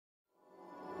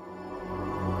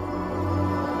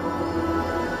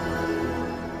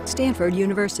Stanford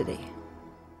University.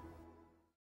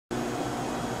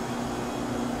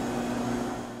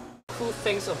 Cool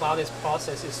things about this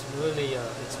process is really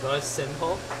it's very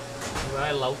simple,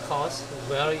 very low cost,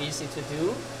 very easy to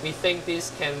do. We think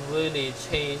this can really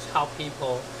change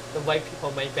the way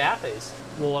people make batteries.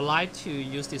 We would like to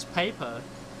use this paper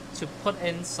to put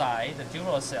inside the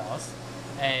Dural cells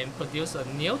and produce a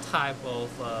new type of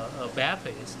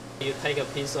batteries. You take a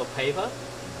piece of paper,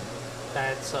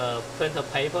 that's printer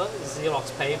paper,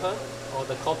 Xerox paper, or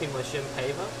the copy machine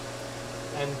paper,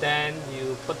 and then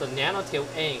you put the nanotube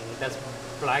ink, that's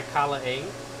black color ink,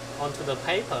 onto the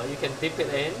paper. You can dip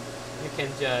it in, you can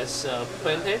just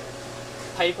print it.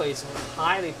 Paper is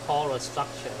highly porous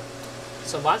structure.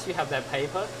 So once you have that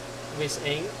paper with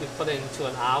ink, you put it into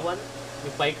an oven,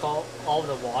 you bake all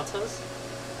the waters,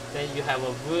 then you have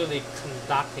a really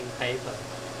conducting paper.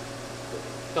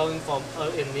 Going from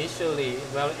initially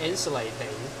very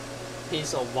insulating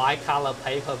piece of white color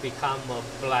paper become a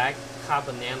black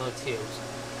carbon nanotubes,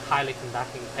 highly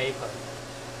conducting paper.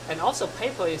 And also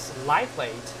paper is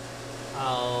lightweight.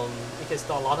 It can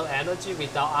store a lot of energy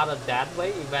without other dead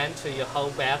weight. Eventually your whole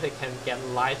battery can get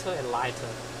lighter and lighter.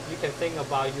 You can think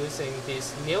about using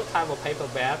these new type of paper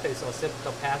batteries or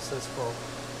supercapacitors for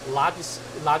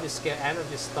large scale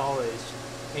energy storage,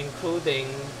 including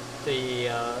the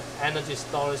energy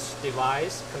storage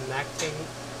device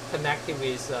connecting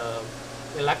with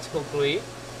electrical grid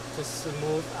to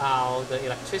smooth out the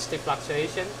electricity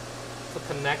fluctuation, to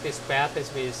connect these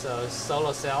batteries with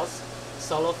solar cells,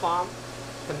 solar farm,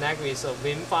 connect with a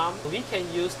wind farm. We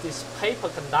can use these paper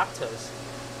conductors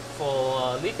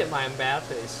for lithium-ion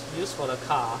batteries used for the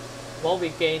car. What we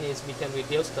gain is we can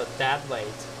reduce the dead weight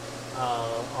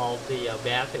of the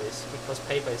batteries because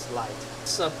paper is light.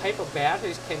 So paper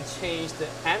batteries can change the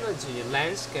energy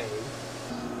landscape.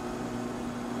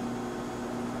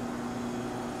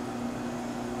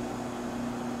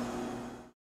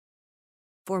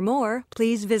 For more,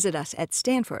 please visit us at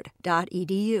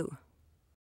stanford.edu.